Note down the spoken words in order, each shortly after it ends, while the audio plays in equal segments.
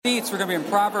We're going to be in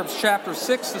Proverbs chapter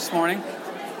 6 this morning.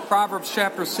 Proverbs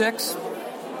chapter 6.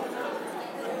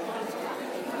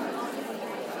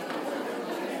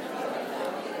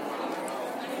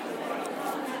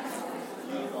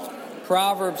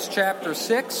 Proverbs chapter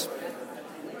 6.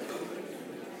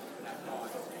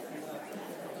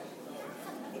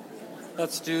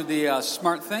 Let's do the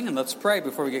smart thing and let's pray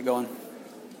before we get going.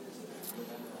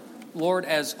 Lord,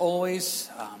 as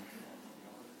always,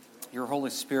 your Holy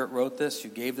Spirit wrote this. You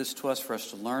gave this to us for us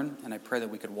to learn. And I pray that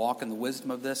we could walk in the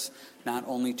wisdom of this, not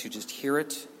only to just hear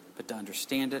it, but to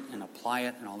understand it and apply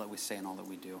it in all that we say and all that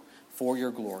we do. For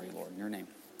your glory, Lord, in your name.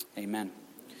 Amen.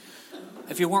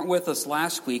 If you weren't with us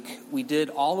last week, we did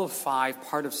all of 5,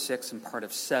 part of 6, and part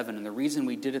of 7. And the reason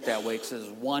we did it that way is it's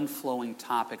one flowing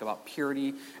topic about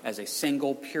purity as a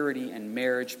single, purity in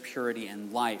marriage, purity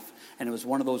in life. And it was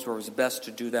one of those where it was best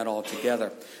to do that all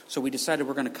together. So we decided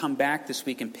we're going to come back this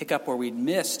week and pick up where we'd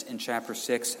missed in chapter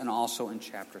 6 and also in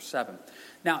chapter 7.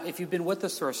 Now, if you've been with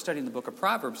us or studying the book of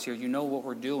Proverbs here, you know what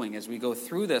we're doing. As we go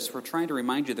through this, we're trying to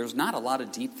remind you there's not a lot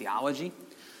of deep theology.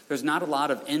 There's not a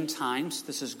lot of end times.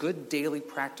 This is good daily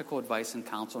practical advice and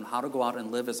counsel on how to go out and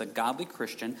live as a godly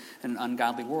Christian in an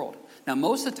ungodly world. Now,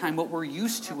 most of the time, what we're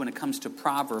used to when it comes to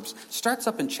Proverbs starts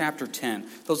up in chapter 10,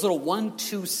 those little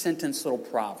 1-2 sentence little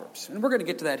Proverbs. And we're going to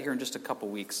get to that here in just a couple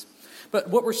weeks. But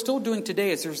what we're still doing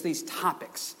today is there's these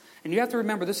topics. And you have to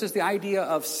remember, this is the idea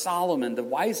of Solomon, the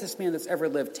wisest man that's ever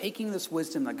lived, taking this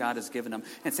wisdom that God has given him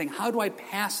and saying, how do I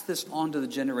pass this on to the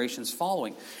generations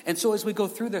following? And so as we go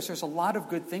through this, there's a lot of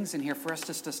good things in here for us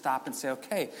just to stop and say,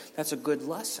 okay, that's a good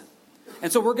lesson.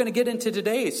 And so we're going to get into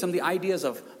today some of the ideas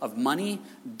of money,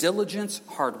 diligence,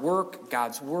 hard work,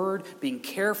 God's word, being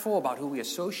careful about who we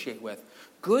associate with.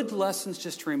 Good lessons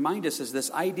just to remind us is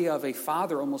this idea of a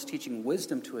father almost teaching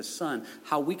wisdom to his son,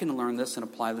 how we can learn this and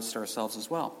apply this to ourselves as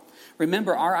well.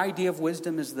 Remember, our idea of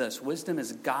wisdom is this. Wisdom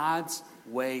is God's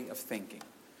way of thinking.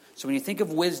 So when you think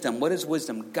of wisdom, what is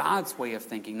wisdom? God's way of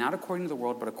thinking, not according to the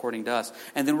world, but according to us.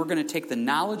 And then we're going to take the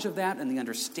knowledge of that and the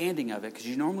understanding of it, because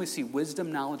you normally see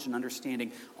wisdom, knowledge, and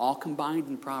understanding all combined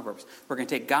in Proverbs. We're going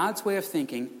to take God's way of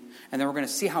thinking, and then we're going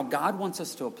to see how God wants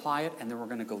us to apply it, and then we're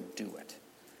going to go do it.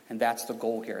 And that's the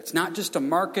goal here. It's not just to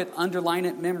mark it, underline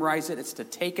it, memorize it. It's to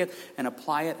take it and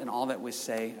apply it in all that we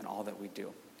say and all that we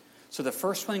do. So the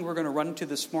first thing we're going to run into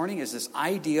this morning is this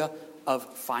idea of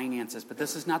finances. But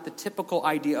this is not the typical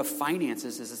idea of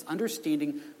finances. This is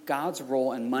understanding God's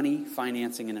role in money,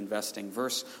 financing, and investing.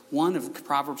 Verse 1 of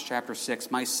Proverbs chapter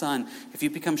 6. My son, if you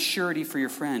become surety for your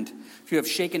friend, if you have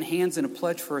shaken hands in a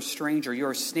pledge for a stranger, you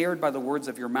are snared by the words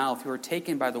of your mouth. You are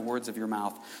taken by the words of your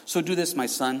mouth. So do this, my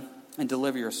son, and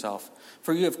deliver yourself.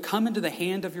 For you have come into the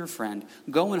hand of your friend.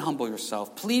 Go and humble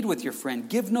yourself. Plead with your friend.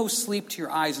 Give no sleep to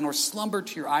your eyes, nor slumber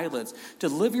to your eyelids.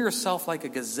 Deliver yourself like a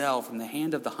gazelle from the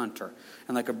hand of the hunter,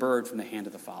 and like a bird from the hand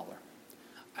of the fowler.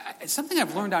 Something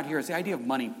I've learned out here is the idea of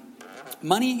money.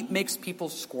 Money makes people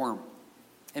squirm.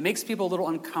 It makes people a little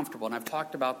uncomfortable, and I've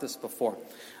talked about this before.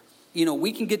 You know,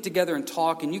 we can get together and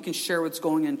talk, and you can share what's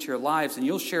going into your lives, and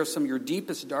you'll share some of your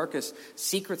deepest, darkest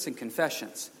secrets and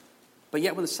confessions. But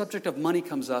yet when the subject of money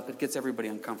comes up, it gets everybody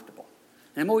uncomfortable.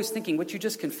 And I'm always thinking, what you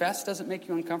just confessed doesn't make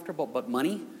you uncomfortable, but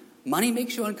money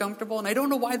makes you uncomfortable. And I don't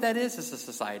know why that is as a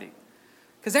society.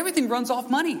 Because everything runs off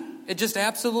money. It just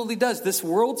absolutely does. This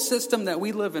world system that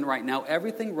we live in right now,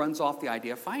 everything runs off the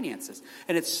idea of finances.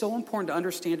 And it's so important to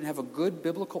understand and have a good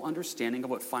biblical understanding of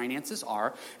what finances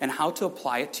are and how to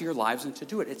apply it to your lives and to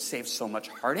do it. It saves so much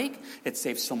heartache. It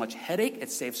saves so much headache.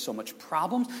 It saves so much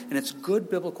problems. And it's good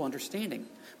biblical understanding.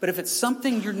 But if it's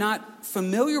something you're not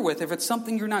familiar with, if it's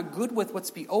something you're not good with, let's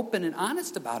be open and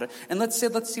honest about it. And let's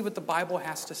see what the Bible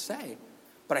has to say.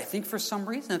 But I think for some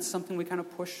reason it's something we kind of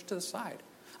push to the side.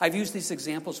 I've used these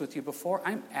examples with you before.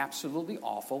 I'm absolutely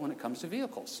awful when it comes to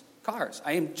vehicles, cars.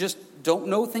 I just don't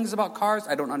know things about cars.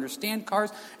 I don't understand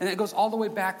cars. And it goes all the way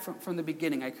back from the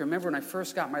beginning. I can remember when I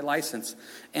first got my license.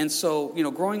 And so, you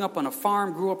know, growing up on a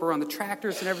farm, grew up around the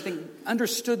tractors and everything,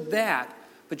 understood that.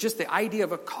 But just the idea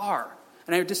of a car.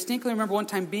 And I distinctly remember one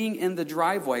time being in the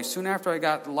driveway soon after I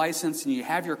got the license, and you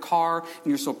have your car and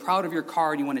you're so proud of your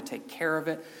car and you want to take care of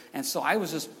it. And so I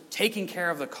was just taking care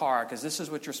of the car because this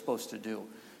is what you're supposed to do.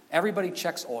 Everybody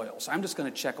checks oil, so I'm just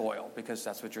going to check oil because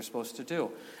that's what you're supposed to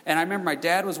do. And I remember my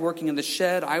dad was working in the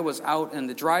shed. I was out in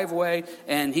the driveway,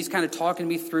 and he's kind of talking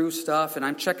me through stuff, and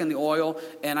I'm checking the oil,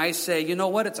 and I say, you know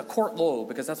what, it's a quart low,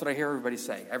 because that's what I hear everybody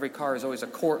say. Every car is always a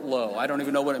quart low. I don't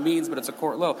even know what it means, but it's a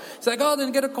quart low. He's like, oh,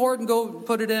 then get a quart and go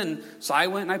put it in. So I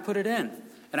went and I put it in,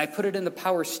 and I put it in the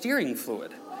power steering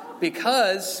fluid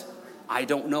because I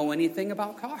don't know anything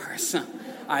about cars.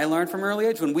 I learned from early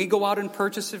age. When we go out and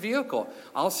purchase a vehicle,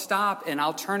 I'll stop and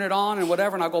I'll turn it on and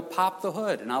whatever, and I'll go pop the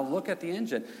hood, and I'll look at the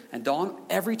engine. And Dawn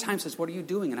every time says, what are you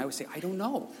doing? And I would say, I don't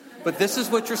know. But this is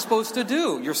what you're supposed to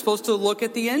do. You're supposed to look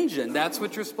at the engine. That's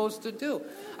what you're supposed to do.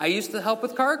 I used to help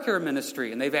with car care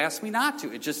ministry, and they've asked me not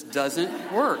to. It just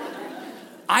doesn't work.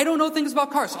 I don't know things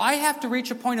about cars. So I have to reach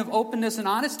a point of openness and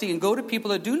honesty and go to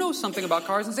people that do know something about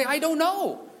cars and say, I don't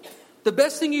know. The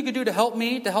best thing you could do to help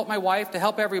me, to help my wife, to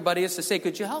help everybody is to say,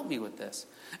 could you help me with this?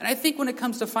 And I think when it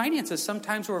comes to finances,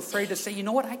 sometimes we're afraid to say, you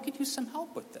know what, I could use some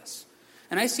help with this.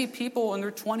 And I see people in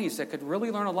their 20s that could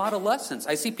really learn a lot of lessons.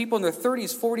 I see people in their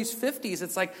 30s, 40s, 50s.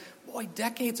 It's like, boy,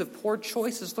 decades of poor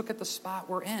choices. Look at the spot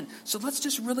we're in. So let's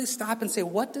just really stop and say,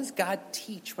 what does God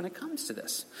teach when it comes to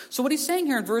this? So what he's saying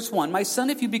here in verse 1, my son,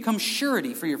 if you become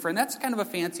surety for your friend. That's kind of a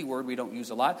fancy word we don't use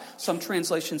a lot. Some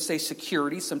translations say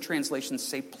security. Some translations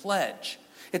say pledge.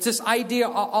 It's this idea,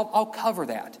 I'll cover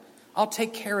that. I'll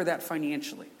take care of that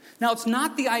financially. Now, it's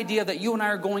not the idea that you and I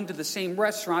are going to the same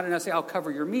restaurant and I say, I'll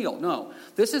cover your meal. No.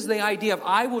 This is the idea of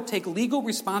I will take legal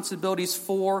responsibilities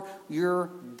for your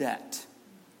debt.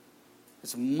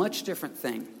 It's a much different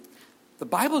thing. The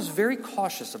Bible is very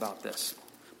cautious about this.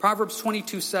 Proverbs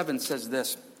 22:7 says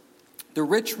this, the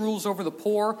rich rules over the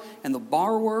poor, and the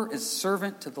borrower is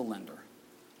servant to the lender.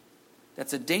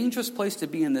 That's a dangerous place to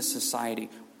be in this society.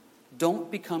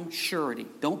 Don't become surety.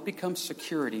 Don't become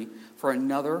security for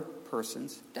another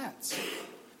person's debts.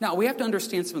 Now, we have to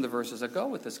understand some of the verses that go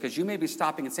with this, because you may be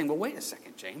stopping and saying, well, wait a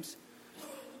second, James.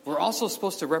 We're also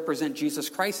supposed to represent Jesus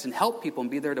Christ and help people and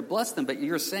be there to bless them, but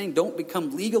you're saying don't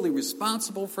become legally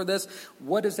responsible for this.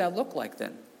 What does that look like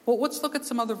then? Well, let's look at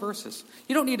some other verses.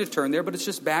 You don't need to turn there, but it's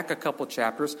just back a couple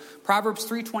chapters. Proverbs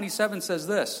 3:27 says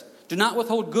this, do not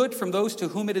withhold good from those to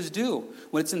whom it is due,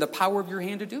 when it's in the power of your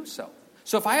hand to do so.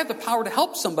 So if I have the power to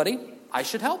help somebody, I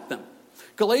should help them.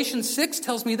 Galatians 6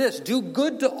 tells me this, do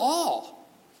good to all,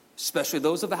 especially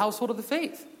those of the household of the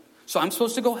faith. So I'm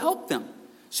supposed to go help them.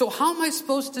 So how am I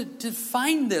supposed to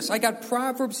define this? I got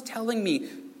Proverbs telling me,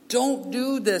 don't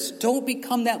do this. Don't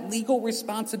become that legal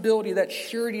responsibility, that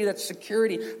surety, that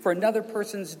security for another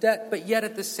person's debt. But yet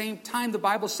at the same time, the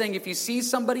Bible's saying if you see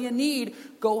somebody in need,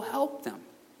 go help them.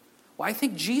 Well, I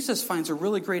think Jesus finds a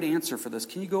really great answer for this.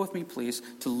 Can you go with me, please,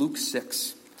 to Luke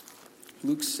 6?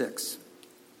 Luke 6.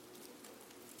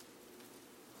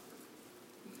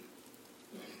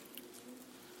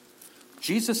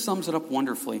 Jesus sums it up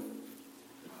wonderfully.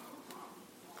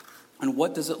 And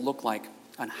what does it look like?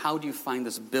 And how do you find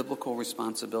this biblical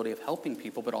responsibility of helping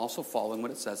people, but also following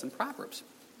what it says in Proverbs?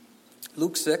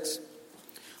 Luke 6.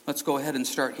 Let's go ahead and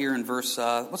start here in verse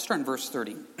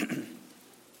 30.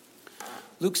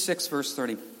 Luke 6, verse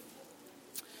 30.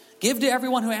 Give to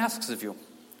everyone who asks of you,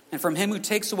 and from him who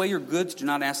takes away your goods, do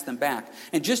not ask them back.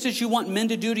 And just as you want men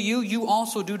to do to you, you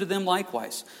also do to them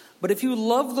likewise. But if you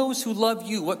love those who love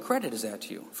you, what credit is that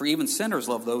to you? For even sinners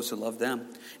love those who love them.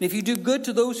 And if you do good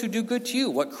to those who do good to you,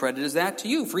 what credit is that to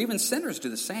you? For even sinners do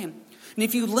the same. And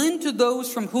if you lend to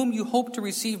those from whom you hope to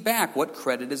receive back, what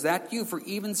credit is that to you? For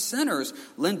even sinners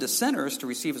lend to sinners to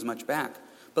receive as much back.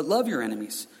 But love your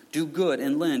enemies, do good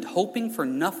and lend, hoping for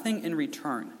nothing in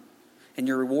return. And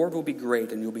your reward will be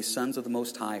great, and you'll be sons of the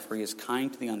Most High, for he is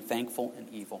kind to the unthankful and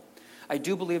evil. I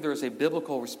do believe there is a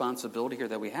biblical responsibility here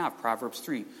that we have, Proverbs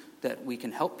 3, that we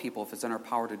can help people if it's in our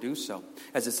power to do so.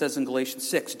 As it says in Galatians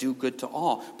 6, do good to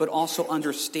all, but also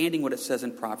understanding what it says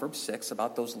in Proverbs 6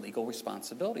 about those legal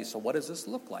responsibilities. So what does this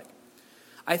look like?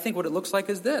 I think what it looks like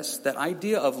is this, that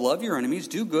idea of love your enemies,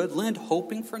 do good, lend,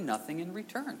 hoping for nothing in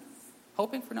return.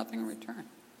 Hoping for nothing in return.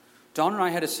 Dawn and I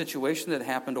had a situation that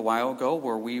happened a while ago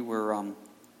where we were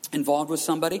involved with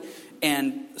somebody,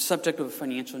 and the subject of a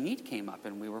financial need came up,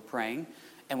 and we were praying,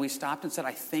 and we stopped and said,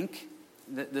 I think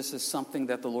that this is something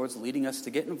that the Lord's leading us to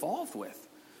get involved with.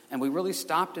 And we really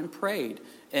stopped and prayed,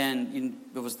 and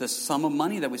it was this sum of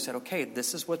money that we said, okay,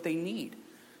 this is what they need.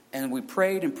 And we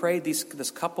prayed and prayed.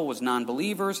 This couple was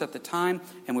non-believers at the time,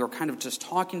 and we were kind of just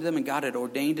talking to them, and God had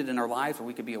ordained it in our lives where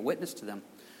we could be a witness to them.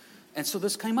 And so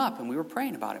this came up, and we were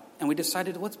praying about it. And we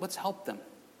decided, let's help them.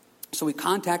 So we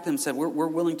contacted them and said, we're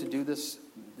willing to do this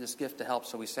gift to help.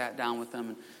 So we sat down with them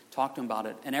and talked to them about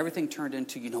it. And everything turned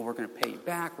into, we're going to pay you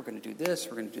back. We're going to do this.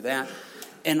 We're going to do that.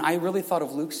 And I really thought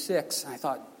of Luke 6. And I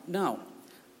thought, no,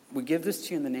 we give this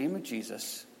to you in the name of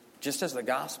Jesus. Just as the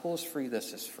gospel is free,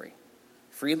 this is free.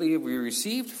 Freely we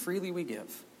received, freely we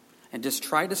give. And just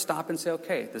try to stop and say,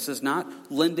 okay, this is not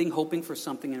lending, hoping for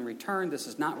something in return. This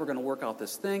is not, we're going to work out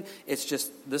this thing. It's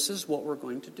just, this is what we're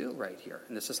going to do right here.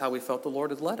 And this is how we felt the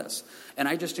Lord had led us. And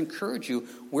I just encourage you,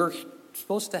 we're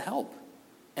supposed to help.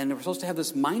 And we're supposed to have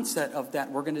this mindset of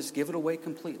that we're going to just give it away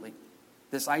completely.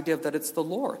 This idea of that it's the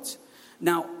Lord's.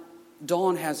 Now,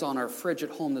 Dawn has on our fridge at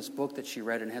home this book that she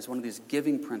read and has one of these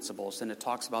giving principles. And it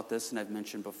talks about this, and I've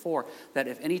mentioned before, that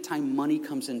if any time money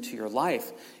comes into your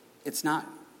life, it's not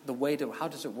the way to, how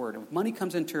does it word? If money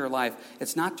comes into your life,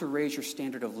 it's not to raise your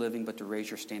standard of living, but to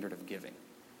raise your standard of giving.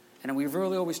 And we've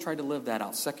really always tried to live that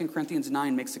out. 2 Corinthians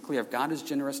 9 makes it clear, if God is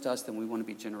generous to us, then we want to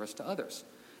be generous to others.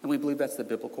 And we believe that's the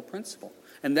biblical principle.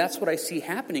 And that's what I see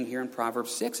happening here in Proverbs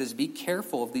 6, is be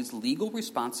careful of these legal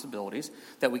responsibilities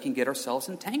that we can get ourselves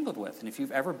entangled with. And if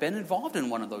you've ever been involved in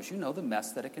one of those, you know the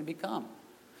mess that it can become.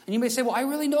 And you may say, well, I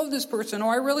really know this person,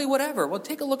 or I really whatever. Well,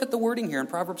 take a look at the wording here in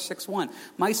Proverbs 6:1.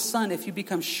 My son, if you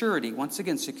become surety, once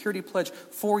again, security pledge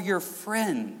for your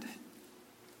friend.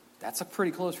 That's a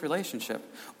pretty close relationship.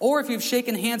 Or if you've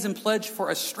shaken hands and pledged for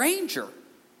a stranger,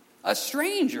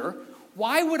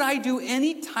 why would I do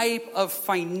any type of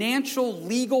financial,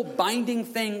 legal, binding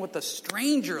thing with a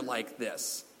stranger like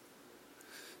this?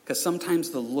 Because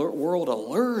sometimes the world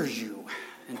allures you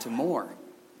into more.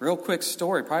 Real quick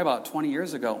story, probably about 20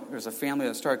 years ago, there was a family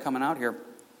that started coming out here,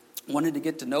 wanted to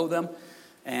get to know them,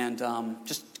 and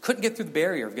just couldn't get through the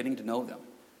barrier of getting to know them.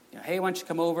 You know, hey, why don't you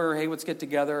come over? Hey, let's get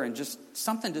together. And just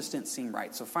something just didn't seem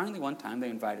right. So finally one time they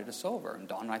invited us over. And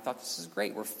Dawn and I thought, this is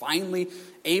great. We're finally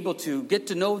able to get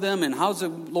to know them. And how's the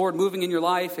Lord moving in your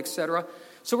life, etc.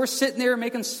 So we're sitting there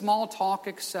making small talk,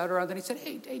 etc. Then he said,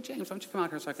 hey, James, why don't you come out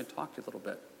here so I can talk to you a little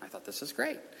bit? I thought, this is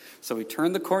great. So we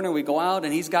turn the corner, we go out,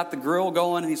 and he's got the grill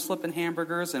going, and he's flipping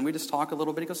hamburgers. And we just talk a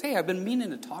little bit. He goes, hey, I've been meaning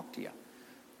to talk to you.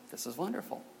 This is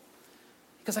wonderful.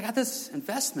 Because I got this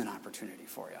investment opportunity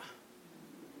for you.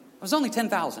 It was only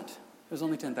 $10,000. It was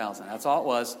only $10,000. That's all it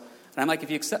was. And I'm like,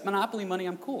 if you accept Monopoly money,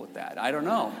 I'm cool with that. I don't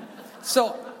know.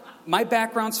 So my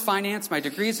background's finance. My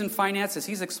degree's in finance. As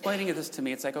he's explaining this to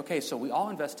me, it's like, okay, so we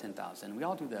all invest $10,000. And we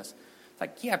all do this. It's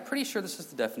like, yeah, I'm pretty sure this is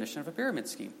the definition of a pyramid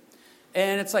scheme.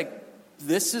 And it's like,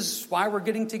 this is why we're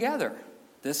getting together.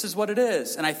 This is what it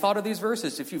is. And I thought of these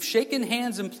verses. If you've shaken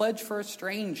hands and pledged for a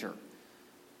stranger.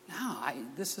 No,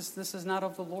 this is not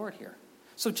of the Lord here.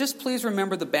 So just please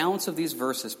remember the balance of these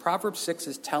verses. Proverbs 6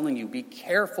 is telling you, be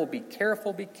careful, be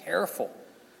careful, be careful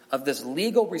of this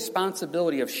legal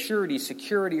responsibility of surety,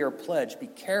 security, or pledge. Be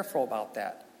careful about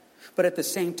that. But at the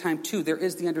same time, too, there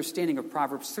is the understanding of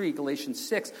Proverbs 3, Galatians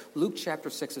 6, Luke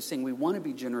chapter 6 of saying we want to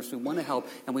be generous, we want to help,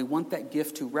 and we want that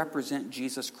gift to represent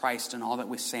Jesus Christ in all that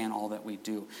we say and all that we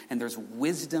do. And there's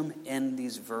wisdom in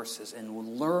these verses, and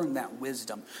we'll learn that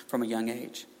wisdom from a young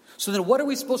age. So then what are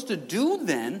we supposed to do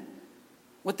then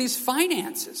with these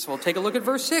finances? Well, take a look at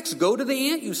verse 6. Go to the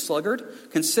ant, you sluggard.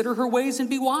 Consider her ways and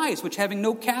be wise, which having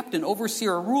no captain,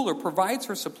 overseer, or ruler, provides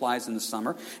her supplies in the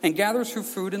summer and gathers her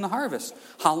food in the harvest.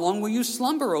 How long will you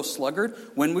slumber, O sluggard?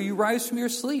 When will you rise from your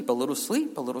sleep? A little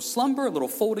slumber, a little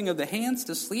folding of the hands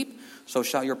to sleep. So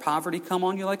shall your poverty come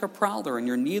on you like a prowler and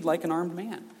your need like an armed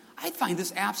man. I find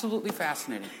this absolutely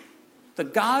fascinating. The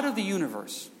God of the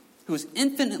universe, who is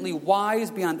infinitely wise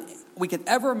beyond we could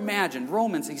ever imagine.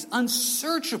 Romans, he's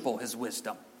unsearchable, his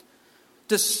wisdom.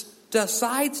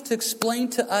 Decides to explain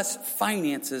to us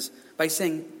finances by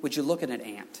saying, would you look at an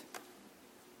ant?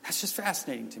 That's just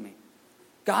fascinating to me.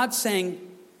 God's saying,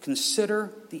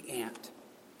 consider the ant.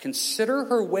 Consider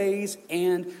her ways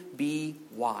and be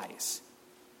wise.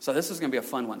 So this is going to be a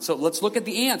fun one. So let's look at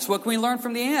the ants. What can we learn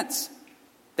from the ants?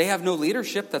 They have no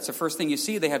leadership. That's the first thing you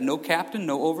see. They have no captain,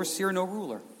 no overseer, no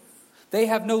ruler. They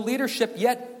have no leadership,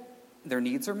 yet their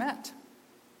needs are met.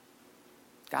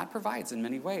 God provides in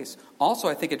many ways. Also,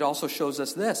 I think it also shows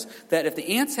us this, that if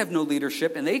the ants have no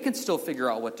leadership and they can still figure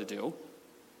out what to do,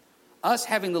 us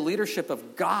having the leadership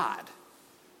of God,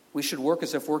 we should work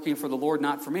as if working for the Lord,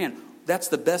 not for man. That's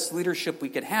the best leadership we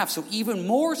could have. So even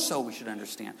more so we should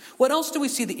understand. What else do we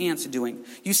see the ants doing?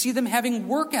 You see them having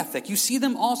work ethic. You see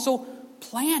them also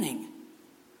planning.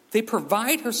 They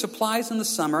provide her supplies in the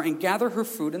summer and gather her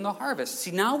food in the harvest.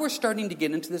 See, now we're starting to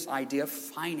get into this idea of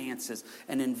finances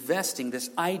and investing, this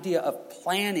idea of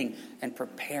planning and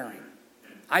preparing.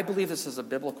 I believe this is a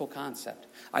biblical concept.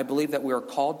 I believe that we are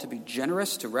called to be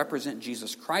generous, to represent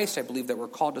Jesus Christ. I believe that we're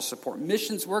called to support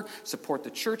missions work, support the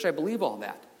church. I believe all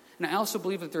that. And I also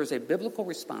believe that there is a biblical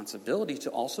responsibility to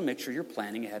also make sure you're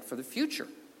planning ahead for the future.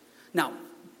 Now,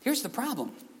 here's the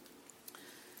problem.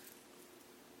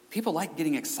 People like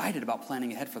getting excited about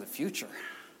planning ahead for the future.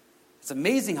 It's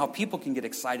amazing how people can get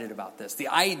excited about this. The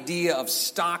idea of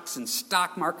stocks and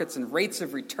stock markets and rates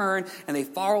of return, and they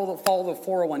follow the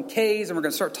 401ks, and we're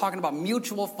going to start talking about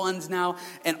mutual funds now,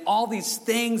 and all these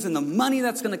things and the money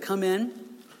that's going to come in.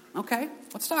 Okay,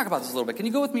 let's talk about this a little bit. Can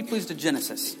you go with me, please, to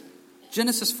Genesis?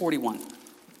 Genesis 41.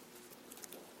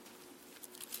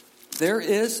 There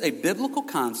is a biblical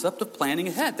concept of planning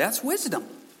ahead. That's wisdom.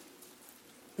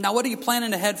 Now, what are you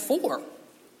planning ahead for?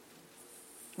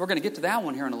 We're going to get to that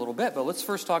one here in a little bit, but let's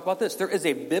first talk about this. There is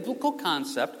a biblical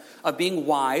concept of being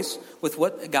wise with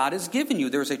what God has given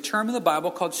you. There's a term in the Bible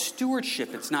called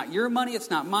stewardship. It's not your money, it's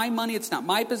not my money, it's not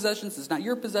my possessions, it's not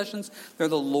your possessions, they're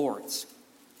the Lord's.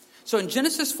 So in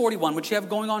Genesis 41, what you have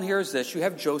going on here is this. You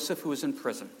have Joseph who is in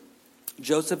prison.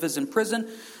 Joseph is in prison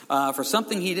for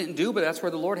something he didn't do, but that's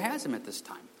where the Lord has him at this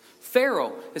time.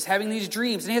 Pharaoh is having these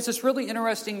dreams, and he has this really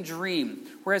interesting dream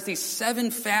where he has these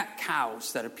 7 fat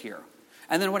cows that appear.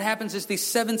 And then what happens is these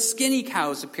 7 skinny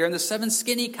cows appear, and the 7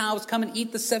 skinny cows come and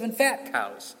eat the 7 fat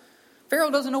cows.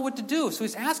 Pharaoh doesn't know what to do, so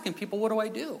he's asking people, what do I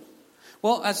do?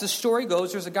 Well, as the story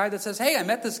goes, there's a guy that says, hey, I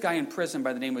met this guy in prison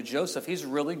by the name of Joseph. He's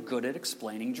really good at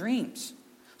explaining dreams.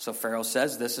 So Pharaoh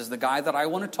says, this is the guy that I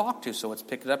want to talk to. So let's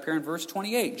pick it up here in verse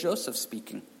 28, Joseph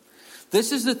speaking.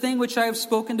 This is the thing which I have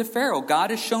spoken to Pharaoh. God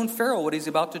has shown Pharaoh what he's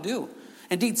about to do.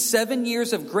 Indeed, 7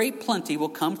 years of great plenty will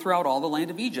come throughout all the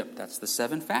land of Egypt. That's the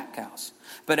 7 fat cows.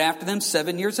 But after them,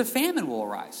 7 years of famine will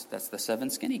arise. That's the 7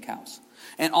 skinny cows.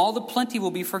 And all the plenty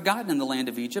will be forgotten in the land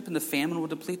of Egypt, and the famine will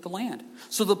deplete the land.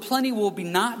 So the plenty will be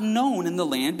not known in the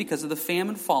land because of the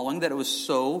famine following, that it was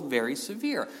so very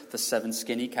severe. The 7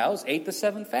 skinny cows ate the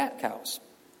 7 fat cows.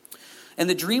 And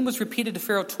the dream was repeated to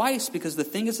Pharaoh twice because the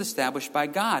thing is established by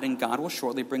God, and God will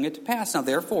shortly bring it to pass. Now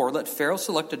therefore, let Pharaoh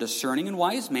select a discerning and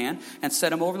wise man and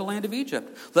set him over the land of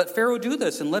Egypt. Let Pharaoh do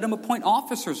this, and let him appoint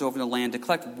officers over the land to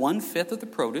collect 1/5 of the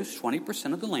produce,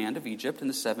 20% of the land of Egypt in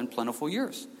the 7 plentiful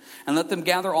years. And let them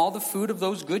gather all the food of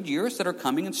those good years that are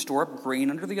coming and store up grain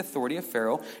under the authority of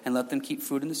Pharaoh, and let them keep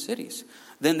food in the cities.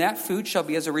 Then that food shall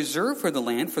be as a reserve for the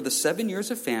land for the 7 years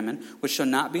of famine, which shall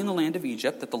not be in the land of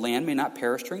Egypt, that the land may not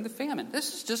perish during the famine.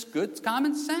 This is just good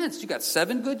common sense. You got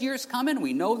 7 good years coming.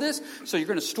 We know this. So you're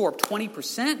going to store up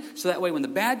 20%. So that way when the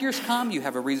bad years come, you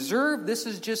have a reserve. This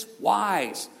is just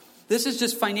wise. This is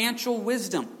just financial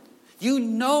wisdom. You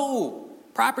know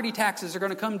property taxes are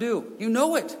going to come due. You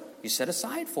know it. You set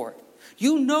aside for it.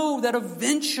 You know that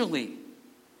eventually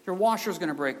your washer is going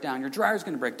to break down. Your dryer is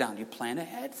going to break down. You plan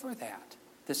ahead for that.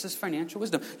 This is financial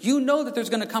wisdom. You know that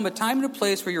there's going to come a time and a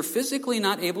place where you're physically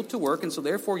not able to work, and so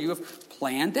therefore you have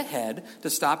planned ahead to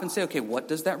stop and say, okay, what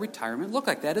does that retirement look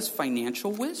like? That is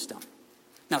financial wisdom.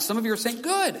 Now, some of you are saying,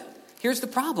 good. Here's the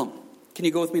problem. Can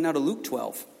you go with me now to Luke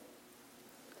 12?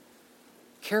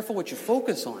 Careful what you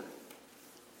focus on.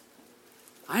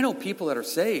 I know people that are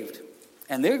saved,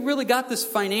 and they really got this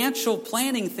financial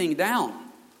planning thing down.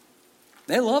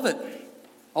 They love it.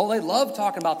 Oh, they love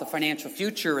talking about the financial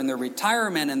future and their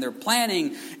retirement and their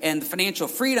planning and financial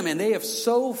freedom. And they have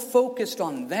so focused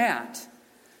on that,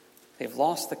 they've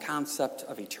lost the concept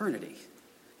of eternity.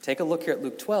 Take a look here at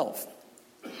Luke 12,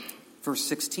 verse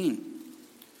 16.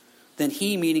 Then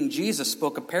he, meaning Jesus,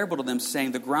 spoke a parable to them,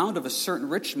 saying, the ground of a certain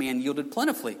rich man yielded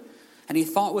plentifully. And he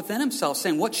thought within himself,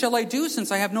 saying, what shall I do,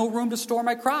 since I have no room to store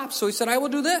my crops? So he said, I will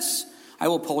do this. I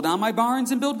will pull down my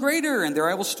barns and build greater, and there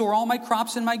I will store all my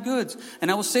crops and my goods. And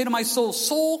I will say to my soul,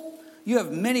 soul, you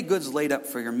have many goods laid up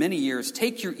for your many years.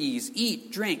 Take your ease,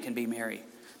 eat, drink, and be merry.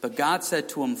 But God said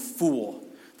to him, fool,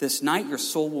 this night your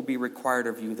soul will be required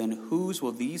of you. Then whose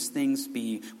will these things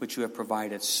be which you have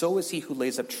provided? So is he who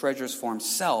lays up treasures for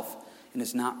himself and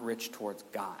is not rich towards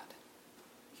God.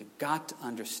 You've got to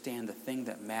understand the thing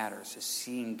that matters is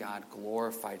seeing God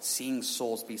glorified, seeing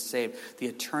souls be saved, the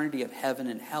eternity of heaven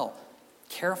and hell.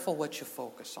 Careful what you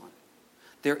focus on.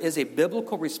 There is a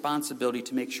biblical responsibility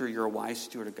to make sure you're a wise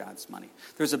steward of God's money.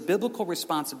 There's a biblical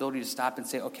responsibility to stop and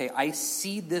say, okay, I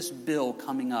see this bill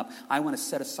coming up. I want to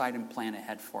set aside and plan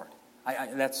ahead for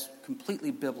it. That's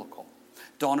completely biblical.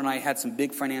 Dawn and I had some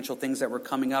big financial things that were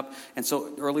coming up. And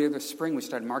so earlier this spring, we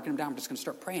started marking them down. We're just going to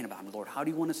start praying about them. Lord, how do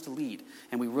you want us to lead?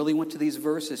 And we really went to these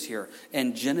verses here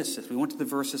in Genesis. We went to the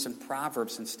verses in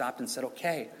Proverbs and stopped and said,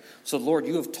 okay, so Lord,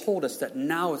 you have told us that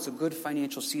now it's a good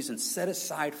financial season. Set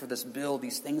aside for this bill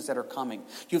these things that are coming.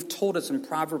 You've told us in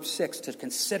Proverbs 6 to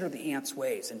consider the ant's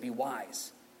ways and be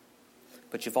wise.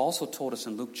 But you've also told us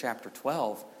in Luke chapter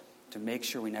 12 to make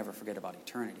sure we never forget about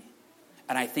eternity.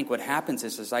 And I think what happens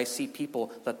is I see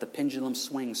people let the pendulum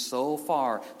swing so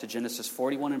far to Genesis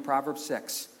 41 and Proverbs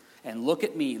 6. And look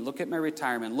at me, look at my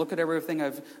retirement, look at everything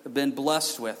I've been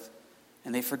blessed with.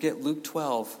 And they forget Luke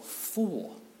 12,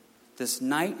 fool, this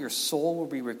night your soul will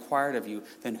be required of you.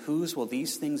 Then whose will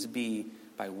these things be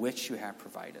by which you have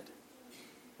provided?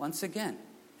 Once again,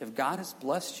 if God has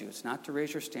blessed you, it's not to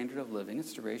raise your standard of living,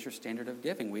 it's to raise your standard of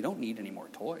giving. We don't need any more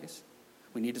toys.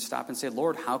 We need to stop and say,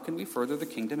 Lord, how can we further the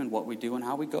kingdom in what we do and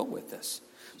how we go with this?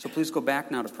 So please go back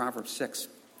now to Proverbs 6.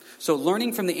 So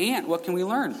learning from the ant, what can we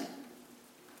learn?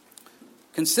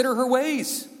 Consider her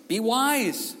ways. Be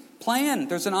wise. Plan.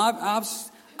 There's an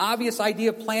obvious idea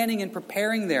of planning and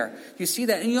preparing there. You see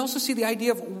that. And you also see the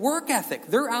idea of work ethic.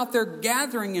 They're out there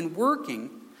gathering and working,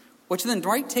 which then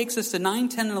right takes us to 9,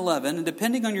 10, and 11. And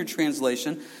depending on your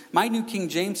translation, my New King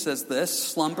James says this: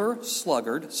 slumber,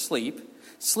 sluggard, sleep.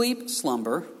 Sleep,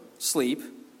 slumber, sleep.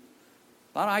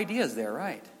 A lot of ideas there,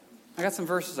 right? I got some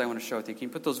verses I want to show with you. Can you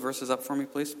put those verses up for me,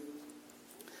 please?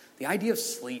 The idea of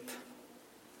sleep. Do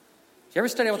you ever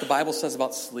study what the Bible says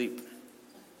about sleep?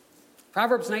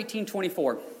 Proverbs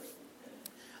 19:24.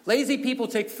 Lazy people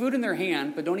take food in their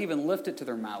hand, but don't even lift it to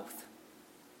their mouth.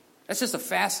 That's just a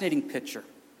fascinating picture.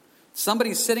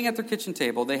 Somebody's sitting at their kitchen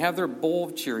table. They have their bowl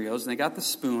of Cheerios, and they got the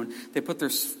spoon. They put their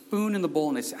spoon in the bowl,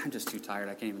 and they say, I'm just too tired.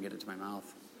 I can't even get it to my mouth.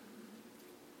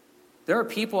 There are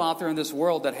people out there in this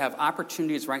world that have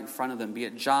opportunities right in front of them, be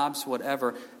it jobs,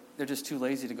 whatever. They're just too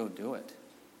lazy to go do it.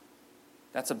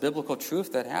 That's a biblical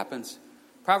truth that happens.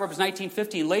 Proverbs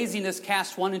 19:15, laziness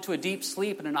casts one into a deep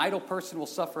sleep, and an idle person will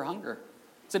suffer hunger.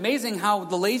 It's amazing how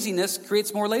the laziness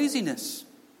creates more laziness.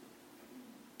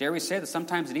 Dare we say that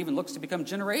sometimes it even looks to become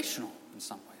generational in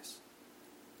some ways.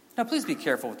 Now, please be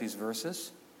careful with these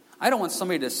verses. I don't want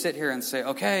somebody to sit here and say,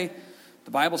 okay,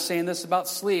 the Bible's saying this about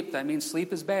sleep. That means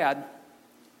sleep is bad.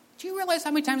 Do you realize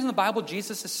how many times in the Bible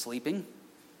Jesus is sleeping?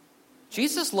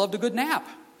 Jesus loved a good nap.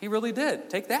 He really did.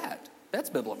 Take that.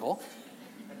 That's biblical.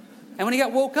 And when he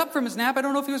got woke up from his nap, I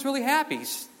don't know if he was really happy. He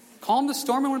calmed the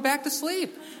storm and went back to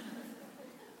sleep.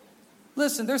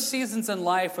 Listen, there's seasons in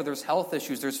life where there's health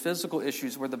issues, there's physical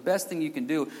issues, where the best thing you can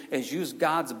do is use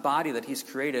God's body that he's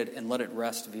created and let it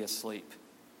rest via sleep.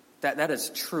 That is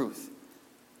truth.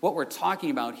 What we're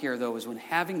talking about here, though, is when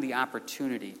having the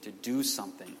opportunity to do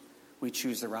something, we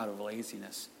choose the route of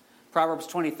laziness. Proverbs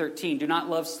 20:13, do not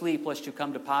love sleep lest you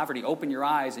come to poverty. Open your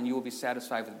eyes and you will be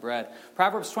satisfied with bread.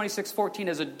 Proverbs 26:14,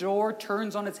 as a door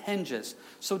turns on its hinges,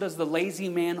 so does the lazy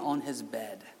man on his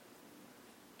bed.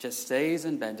 Just stays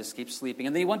in bed, just keeps sleeping.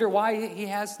 And they wonder why he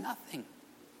has nothing.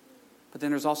 But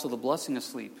then there's also the blessing of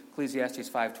sleep. Ecclesiastes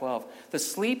 5:12, the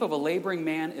sleep of a laboring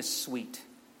man is sweet,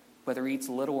 whether he eats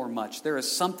little or much. There is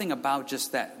something about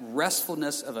just that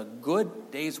restfulness of a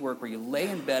good day's work where you lay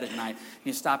in bed at night and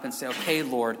you stop and say, okay,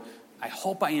 Lord, I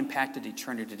hope I impacted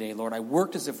eternity today, Lord. I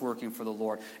worked as if working for the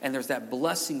Lord. And there's that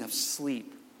blessing of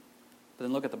sleep. But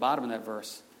then look at the bottom of that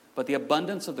verse. But the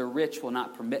abundance of the rich will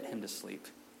not permit him to sleep.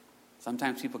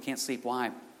 Sometimes people can't sleep.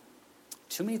 Why?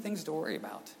 Too many things to worry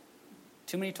about.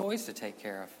 Too many toys to take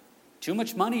care of. Too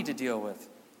much money to deal with.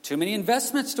 Too many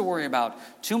investments to worry about.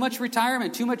 Too much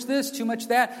retirement. Too much this, too much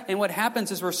that. And what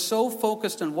happens is we're so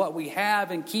focused on what we have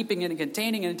and keeping it and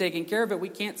containing it and taking care of it, we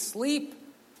can't sleep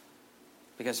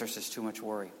because there's just too much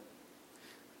worry.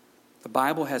 The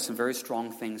Bible has some very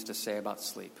strong things to say about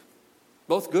sleep,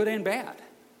 both good and bad.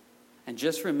 And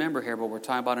just remember here what we're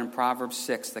talking about in Proverbs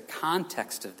 6, the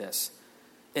context of this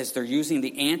is they're using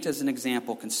the ant as an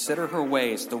example. Consider her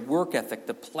ways, the work ethic,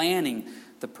 the planning,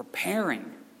 the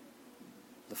preparing.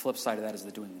 The flip side of that is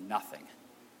the doing nothing.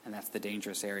 And that's the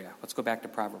dangerous area. Let's go back to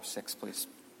Proverbs 6, please.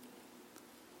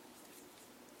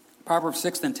 Proverbs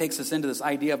 6 then takes us into this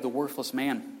idea of the worthless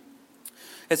man.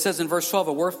 It says in verse 12,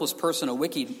 a worthless person, a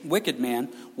wicked man,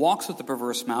 walks with a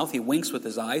perverse mouth. He winks with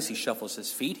his eyes. He shuffles his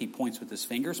feet. He points with his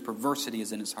fingers. Perversity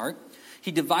is in his heart.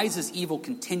 He devises evil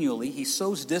continually. He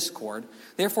sows discord.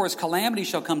 Therefore his calamity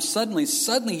shall come suddenly.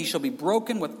 Suddenly he shall be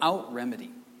broken without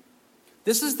remedy.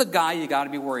 This is the guy you got to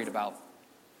be worried about.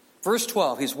 Verse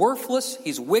 12, he's worthless,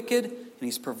 he's wicked, and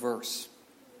he's perverse.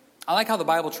 I like how the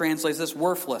Bible translates this,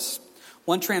 worthless.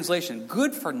 One translation,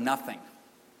 good for nothing.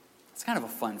 It's kind of a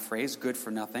fun phrase, good for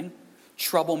nothing.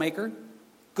 Troublemaker.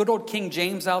 Good old King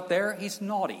James out there, he's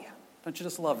naughty. Don't you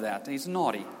just love that? He's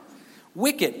naughty.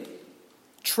 Wicked.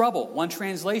 Trouble. One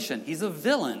translation, he's a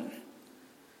villain.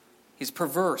 He's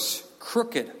perverse,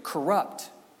 crooked, corrupt.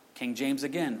 King James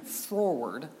again,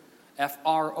 froward.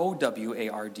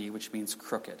 Froward, which means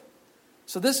crooked.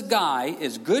 So this guy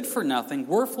is good for nothing,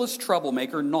 worthless,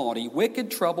 troublemaker, naughty,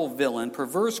 wicked, trouble, villain,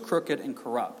 perverse, crooked, and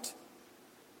corrupt.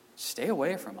 Stay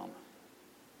away from him.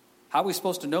 How are we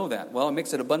supposed to know that? Well, it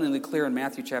makes it abundantly clear in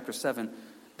Matthew chapter 7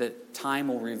 that time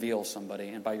will reveal somebody,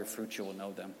 and by your fruit you will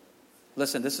know them.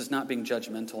 Listen, this is not being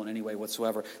judgmental in any way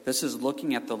whatsoever. This is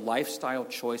looking at the lifestyle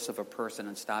choice of a person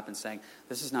and stop and saying,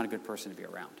 this is not a good person to be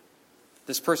around.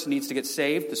 This person needs to get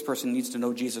saved. This person needs to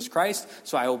know Jesus Christ.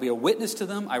 So I will be a witness to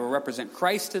them. I will represent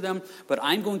Christ to them. But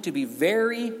I'm going to be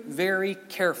very, very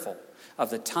careful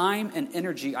of the time and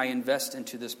energy I invest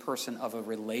into this person of a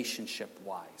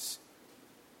relationship-wise.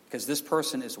 Because this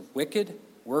person is wicked,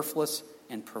 worthless,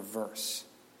 and perverse.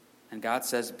 And God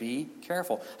says, be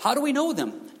careful. How do we know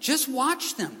them? Just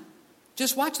watch them.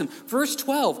 Just watch them. Verse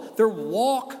 12, their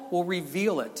walk will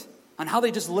reveal it. On how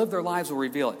they just live their lives will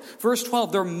reveal it. Verse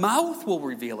 12, their mouth will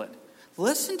reveal it.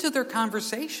 Listen to their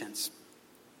conversations.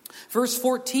 Verse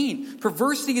 14,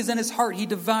 perversity is in his heart. He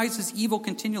devises evil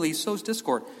continually. He sows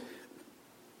discord.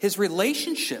 His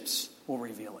relationships will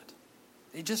reveal it.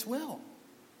 They just will.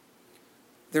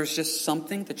 There's just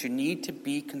something that you need to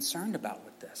be concerned about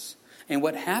with this. And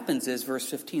what happens is, verse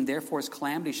 15, therefore his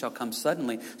calamity shall come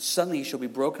suddenly. Suddenly he shall be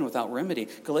broken without remedy.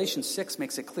 Galatians 6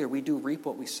 makes it clear we do reap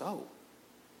what we sow.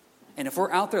 And if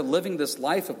we're out there living this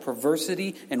life of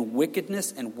perversity and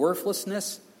wickedness and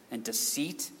worthlessness and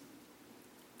deceit,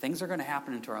 things are going to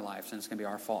happen into our lives, and it's going to be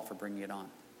our fault for bringing it on.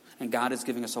 And God is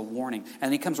giving us a warning.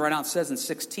 And he comes right out and says in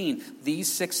 16, these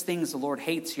 6 things the Lord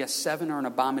hates, yes, 7 are an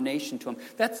abomination to him.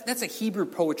 That's a Hebrew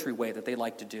poetry way that they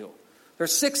like to do.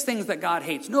 There's 6 things that God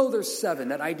hates. No, there's 7.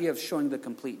 That idea of showing the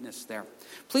completeness there.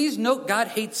 Please note, God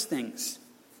hates things.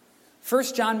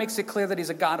 1 John makes it clear that he's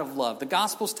a God of love. The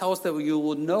Gospels tell us that you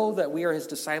will know that we are his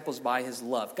disciples by his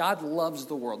love. God loves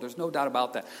the world. There's no doubt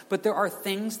about that. But there are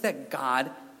things that God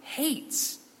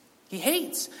hates. He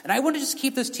hates. And I want to just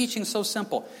keep this teaching so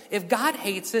simple. If God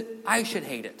hates it, I should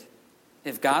hate it.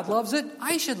 If God loves it,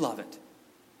 I should love it.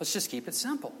 Let's just keep it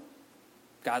simple.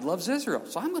 God loves Israel,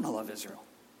 so I'm going to love Israel.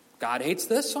 God hates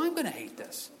this, so I'm going to hate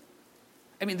this.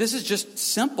 I mean, this is just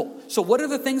simple. So what are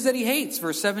the things that he hates?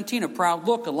 Verse 17, a proud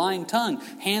look, a lying tongue,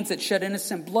 hands that shed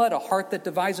innocent blood, a heart that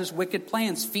devises wicked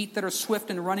plans, feet that are swift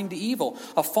in running to evil,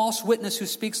 a false witness who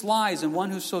speaks lies, and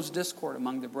one who sows discord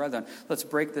among the brethren. Let's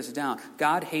break this down.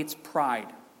 God hates pride.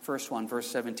 First one, verse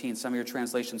 17. Some of your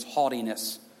translations,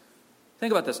 haughtiness.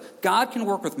 Think about this. God can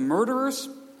work with murderers,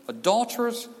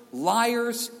 adulterers,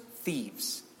 liars,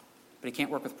 thieves. But he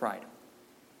can't work with pride.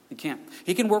 He can't.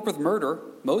 He can work with murder.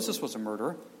 Moses was a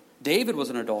murderer. David was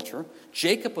an adulterer.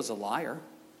 Jacob was a liar.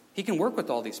 He can work with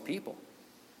all these people.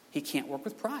 He can't work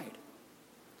with pride.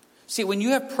 See, when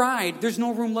you have pride, there's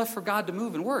no room left for God to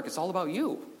move and work. It's all about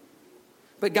you.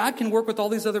 But God can work with all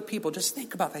these other people. Just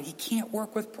think about that. He can't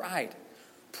work with pride.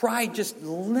 Pride just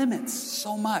limits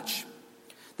so much.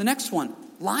 The next one,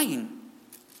 lying.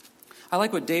 I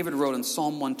like what David wrote in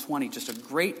Psalm 120, just a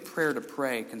great prayer to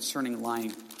pray concerning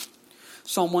lying.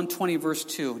 Psalm 120, verse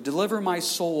 2, deliver my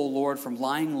soul, O Lord, from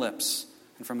lying lips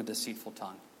and from a deceitful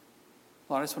tongue.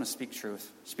 Lord, I just want to speak truth.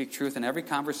 Speak truth in every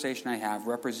conversation I have.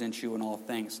 Represent you in all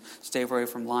things. Stay away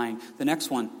from lying. The next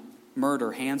one,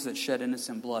 murder, hands that shed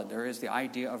innocent blood. There is the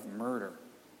idea of murder.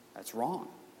 That's wrong.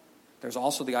 There's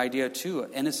also the idea, too,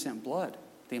 of innocent blood.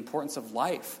 The importance of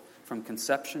life from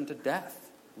conception to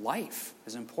death. Life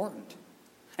is important.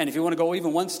 And if you want to go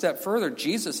even one step further,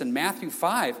 Jesus in Matthew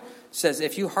 5 says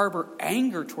if you harbor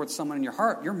anger towards someone in your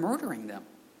heart, you're murdering them.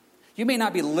 You may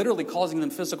not be literally causing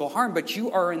them physical harm, but you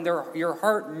are in your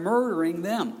heart murdering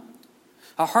them.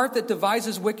 A heart that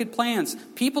devises wicked plans.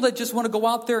 People that just want to go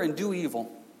out there and do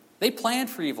evil. They plan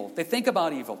for evil. They think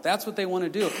about evil. That's what they want to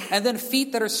do. And then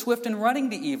feet that are swift in running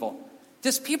to evil.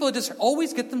 Just people that just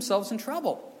always get themselves in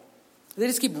trouble. They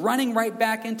just keep running right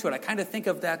back into it. I kind of think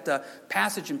of that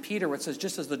passage in Peter where it says,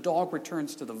 just as the dog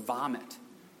returns to the vomit.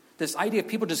 This idea of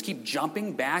people just keep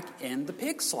jumping back in the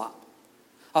pig slop.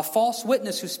 A false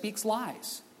witness who speaks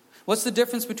lies. What's the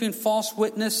difference between false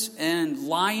witness and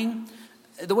lying?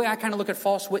 The way I kind of look at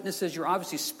false witnesses, you're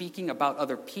obviously speaking about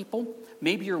other people.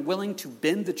 Maybe you're willing to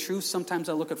bend the truth. Sometimes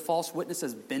I look at false witness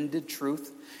as bended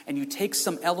truth. And you take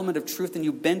some element of truth and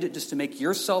you bend it just to make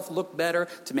yourself look better,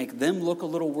 to make them look a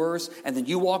little worse. And then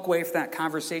you walk away from that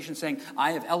conversation saying,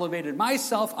 I have elevated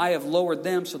myself, I have lowered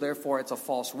them, so therefore it's a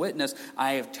false witness.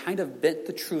 I have kind of bent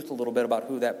the truth a little bit about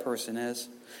who that person is.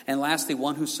 And lastly,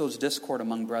 one who sows discord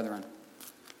among brethren.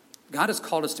 God has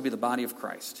called us to be the body of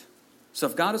Christ. So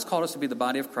if God has called us to be the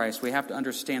body of Christ, we have to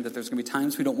understand that there's going to be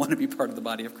times we don't want to be part of the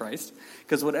body of Christ.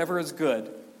 Because whatever is good,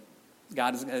 the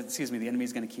enemy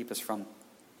is going to keep us from.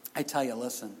 I tell you,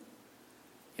 listen,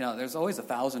 there's always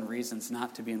 1,000 reasons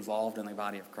not to be involved in the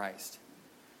body of Christ.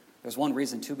 There's one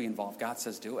reason to be involved. God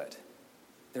says do it.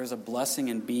 There's a blessing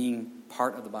in being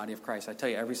part of the body of Christ. I tell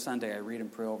you, every Sunday I read and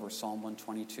pray over Psalm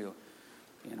 122.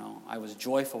 I was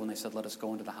joyful when they said, let us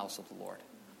go into the house of the Lord.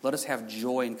 Let us have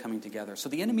joy in coming together. So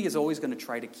the enemy is always going to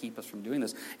try to keep us from doing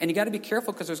this. And you got to be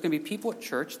careful because there's going to be people at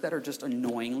church that are just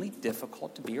annoyingly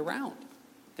difficult to be around.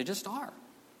 They just are.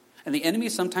 And the enemy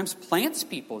sometimes plants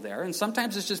people there. And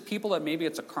sometimes it's just people that maybe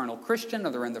it's a carnal Christian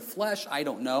or they're in their flesh. I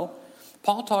don't know.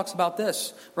 Paul talks about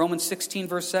this. Romans 16,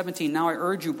 verse 17. Now I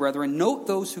urge you, brethren, note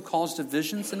those who cause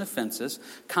divisions and offenses,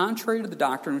 contrary to the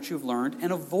doctrine which you've learned,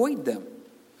 and avoid them.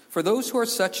 For those who are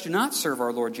such do not serve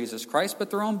our Lord Jesus Christ, but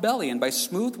their own belly, and by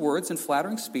smooth words and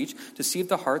flattering speech deceive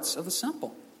the hearts of the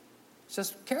simple. It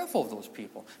says, careful of those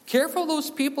people. Careful of those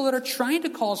people that are trying to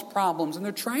cause problems, and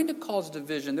they're trying to cause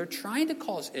division. They're trying to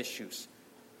cause issues.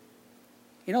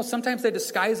 Sometimes they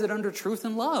disguise it under truth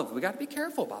and love. We got to be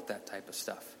careful about that type of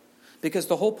stuff. Because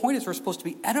the whole point is we're supposed to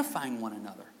be edifying one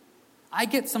another. I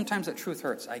get sometimes that truth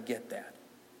hurts. I get that.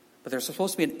 But there's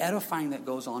supposed to be an edifying that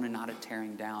goes on and not a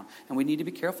tearing down. And we need to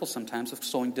be careful sometimes of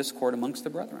sowing discord amongst the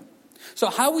brethren. So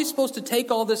how are we supposed to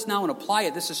take all this now and apply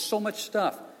it? This is so much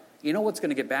stuff. You know what's going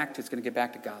to get back to? It's going to get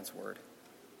back to God's word.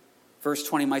 Verse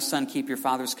 20, my son, keep your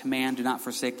father's command. Do not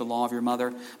forsake the law of your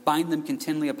mother. Bind them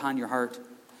continually upon your heart.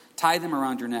 Tie them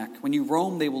around your neck. When you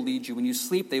roam, they will lead you. When you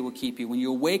sleep, they will keep you. When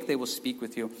you awake, they will speak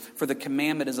with you. For the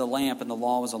commandment is a lamp and the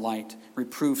law is a light.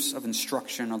 Reproofs of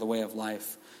instruction are the way of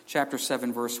life. Chapter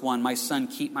 7, verse 1, my son,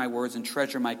 keep my words and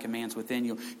treasure my commands within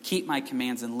you. Keep my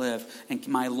commands and live. And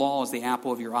my law is the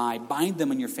apple of your eye. Bind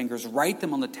them in your fingers. Write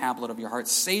them on the tablet of your heart.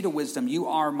 Say to wisdom, you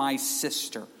are my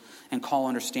sister. And call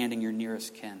understanding your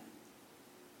nearest kin.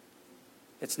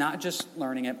 It's not just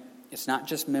learning it. It's not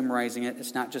just memorizing it.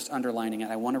 It's not just underlining it.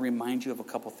 I want to remind you of a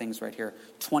couple things right here.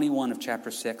 21 of chapter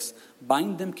 6.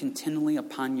 Bind them continually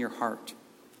upon your heart.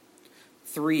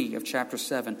 3 of chapter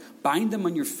 7. Bind them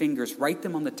on your fingers. Write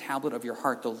them on the tablet of your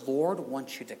heart. The Lord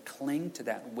wants you to cling to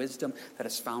that wisdom that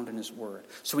is found in his word.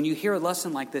 So when you hear a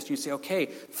lesson like this, you say, okay,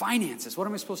 finances, what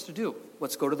am I supposed to do?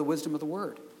 Let's go to the wisdom of the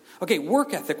word. Okay,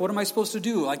 work ethic, what am I supposed to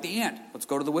do? Like the ant, let's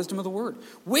go to the wisdom of the word.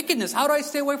 Wickedness, how do I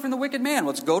stay away from the wicked man?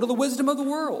 Let's go to the wisdom of the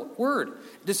word.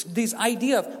 This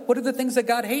idea of what are the things that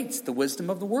God hates? The wisdom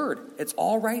of the word. It's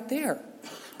all right there.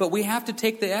 But we have to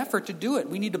take the effort to do it.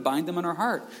 We need to bind them in our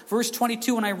heart. Verse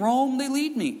 22, when I roam, they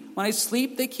lead me. When I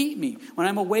sleep, they keep me. When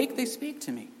I'm awake, they speak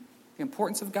to me. The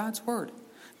importance of God's word.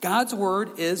 God's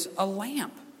word is a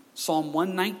lamp. Psalm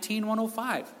 119,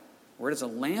 105. Word is a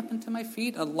lamp unto my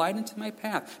feet, a light unto my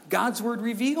path. God's word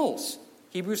reveals.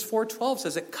 Hebrews 4:12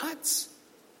 says it cuts.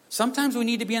 Sometimes we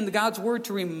need to be in God's word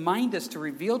to remind us, to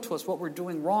reveal to us what we're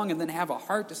doing wrong, and then have a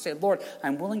heart to say, Lord,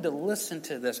 I'm willing to listen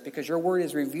to this because your word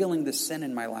is revealing the sin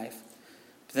in my life.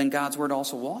 But then God's word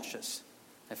also washes.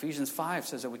 Ephesians 5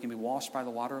 says that we can be washed by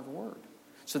the water of the word.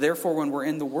 So therefore, when we're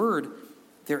in the word,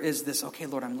 there is this, okay,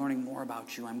 Lord, I'm learning more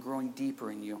about you. I'm growing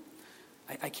deeper in you.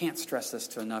 I can't stress this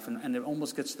to enough, and it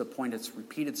almost gets to the point it's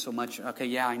repeated so much. Okay,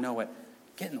 yeah, I know it.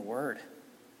 Get in the word.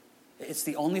 It's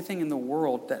the only thing in the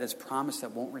world that is promised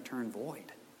that won't return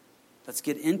void. Let's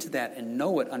get into that and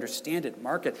know it, understand it,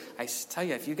 mark it. I tell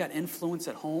you, if you got influence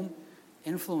at home,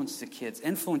 influence the kids,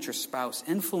 influence your spouse,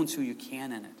 influence who you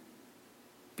can in it.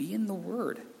 Be in the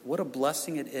word. What a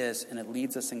blessing it is, and it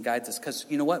leads us and guides us. Because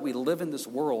you know what? We live in this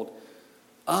world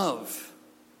of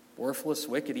worthless,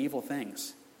 wicked, evil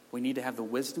things. We need to have the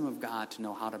wisdom of God to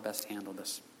know how to best handle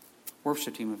this.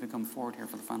 Worship team, if we come forward here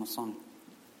for the final song.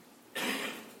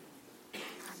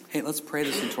 Hey, let's pray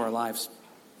this into our lives.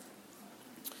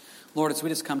 Lord, as we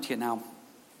just come to you now,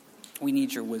 we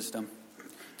need your wisdom.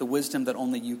 The wisdom that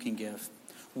only you can give.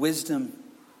 Wisdom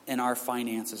in our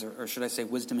finances, or should I say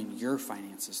wisdom in your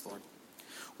finances, Lord.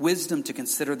 Wisdom to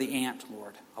consider the ant,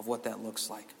 Lord, of what that looks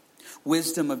like.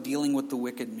 Wisdom of dealing with the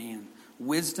wicked man.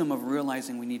 Wisdom of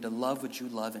realizing we need to love what you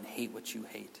love and hate what you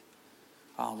hate.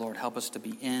 Oh, Lord, help us to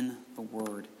be in the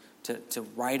word, to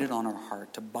write it on our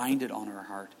heart, to bind it on our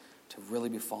heart, to really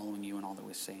be following you in all that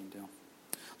we say and do.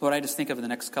 Lord, I just think of the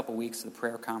next couple weeks, the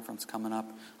prayer conference coming up.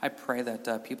 I pray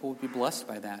that people would be blessed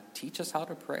by that. Teach us how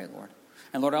to pray, Lord.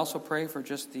 And Lord, I also pray for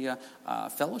just the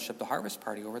fellowship, the harvest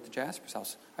party over at the Jasper's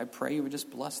house. I pray you would just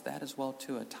bless that as well,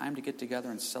 too. A time to get together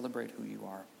and celebrate who you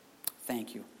are.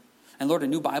 Thank you. And Lord, a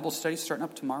new Bible study starting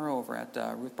up tomorrow over at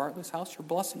Ruth Bartley's house. Your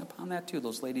blessing upon that, too.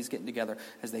 Those ladies getting together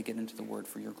as they get into the word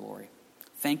for your glory.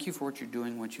 Thank you for what you're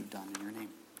doing, what you've done. In your name,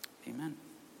 amen.